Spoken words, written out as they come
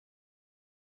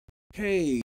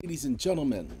Hey, ladies and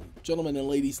gentlemen and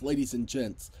ladies and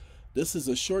gents. This is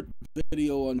a short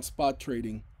video on spot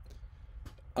trading.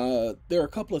 There are a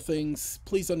couple of things.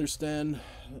 Please understand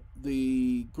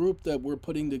the group that we're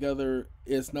putting together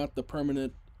is not the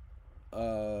permanent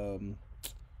Skype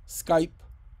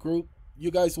group.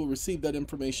 You guys will receive that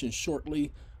information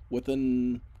shortly.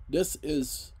 This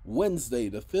is Wednesday,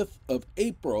 the 5th of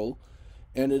April,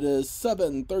 and it is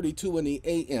 7:32 in the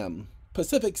a.m.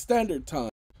 Pacific Standard Time.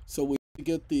 So we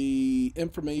get the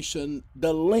information,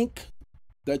 the link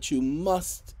that you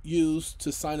must use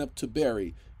to sign up to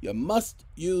Barry. You must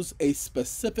use a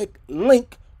specific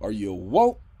link or you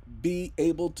won't be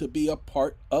able to be a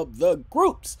part of the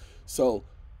groups. So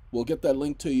we'll get that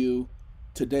link to you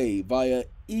today via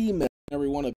email.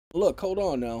 Everyone, look, hold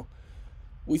on now.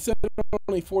 We said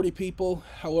only 40 people.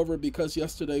 However, because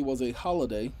yesterday was a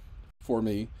holiday for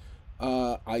me,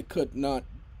 I could not,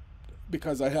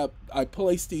 because I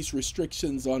place these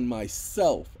restrictions on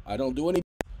myself. I don't do any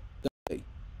day.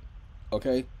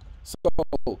 Okay? So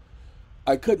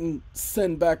I couldn't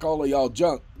send back all of y'all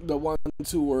junk, the ones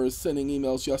who were sending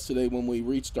emails yesterday when we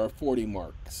reached our 40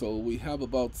 mark. So we have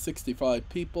about 65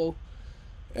 people,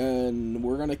 and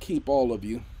we're going to keep all of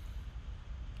you.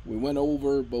 We went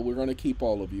over, but we're going to keep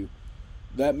all of you.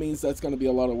 That means that's going to be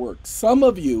a lot of work. Some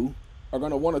of you are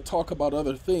going to want to talk about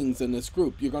other things in this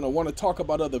group. You're going to want to talk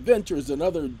about other ventures and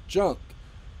other junk.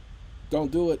 Don't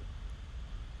do it.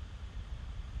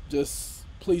 Just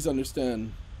please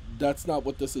understand, that's not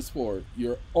what this is for.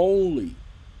 You're only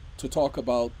to talk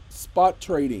about spot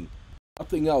trading,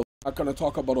 nothing else. You're not going to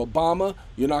talk about Obama.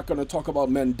 You're not going to talk about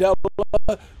Mandela.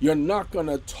 You're not going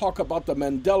to talk about the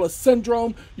Mandela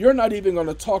syndrome. You're not even going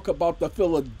to talk about the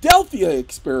Philadelphia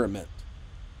experiment.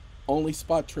 Only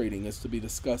spot trading is to be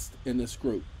discussed in this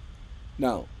group.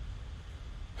 Now,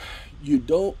 you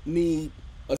don't need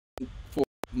a for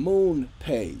Moon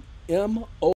Pay.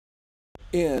 MONPAY.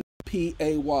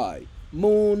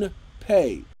 Moon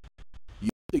Pay. You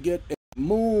have to get a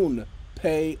Moon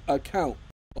Pay account.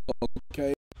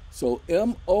 Okay? So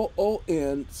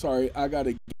MOON. Sorry, I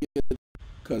gotta get it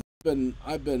because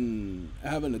I've been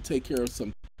having to take care of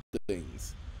some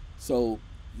things. So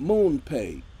Moon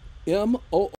Pay.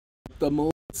 MOON. The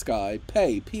moon sky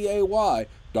pay pay.com.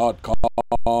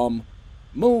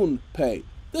 Moon Pay.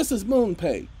 This is Moon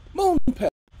Pay. Moon Pay.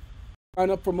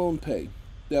 Sign up for Moon Pay.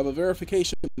 They have a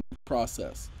verification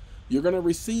process. You're going to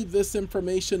receive this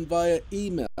information via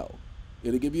email.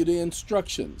 It'll give you the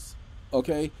instructions.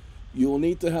 Okay? You'll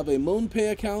need to have a Moon Pay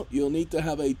account. You'll need to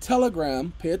have a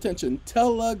Telegram. Pay attention.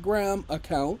 Telegram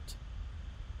account.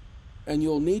 And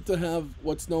you'll need to have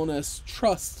what's known as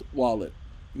Trust Wallet.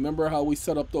 Remember how we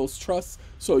set up those trusts?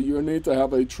 So you need to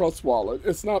have a trust wallet.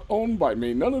 It's not owned by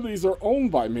me. None of these are owned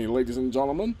by me, ladies and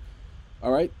gentlemen.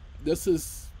 All right? This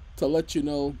is to let you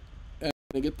know and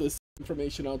to get this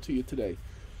information out to you today.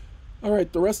 All right,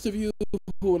 the rest of you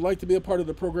who would like to be a part of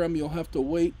the program, you'll have to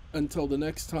wait until the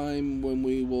next time when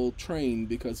we will train,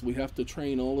 because we have to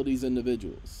train all of these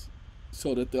individuals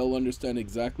so that they'll understand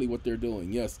exactly what they're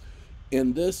doing. Yes,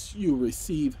 in this you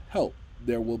receive help.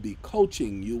 There will be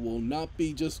coaching. You will not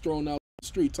be just thrown out the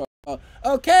streets.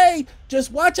 Okay,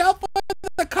 just watch out for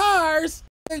the cars.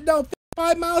 They don't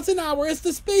 5 miles an hour. It's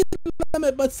the speed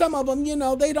limit. But some of them,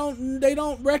 they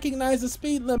don't recognize the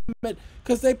speed limit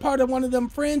because they're part of one of them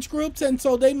fringe groups, and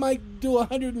so they might do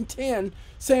 110,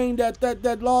 saying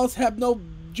that laws have no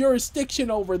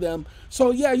jurisdiction over them. So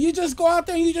yeah, you just go out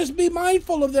there and you just be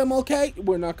mindful of them. Okay,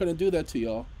 we're not going to do that to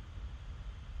y'all.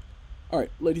 All right,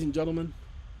 ladies and gentlemen.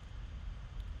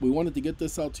 We wanted to get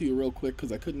this out to you real quick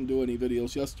because I couldn't do any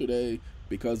videos yesterday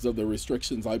because of the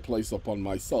restrictions I placed upon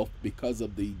myself because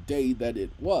of the day that it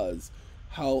was.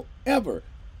 However,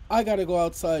 I got to go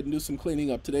outside and do some cleaning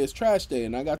up. Today is trash day,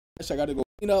 and I got to go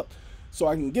clean up so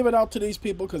I can give it out to these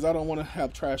people because I don't want to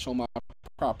have trash on my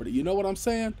property. You know what I'm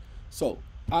saying? So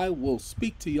I will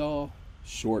speak to y'all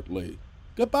shortly.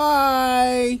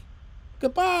 Goodbye.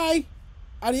 Goodbye.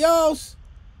 Adios.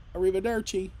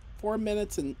 Arrivederci. 4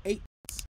 minutes and 8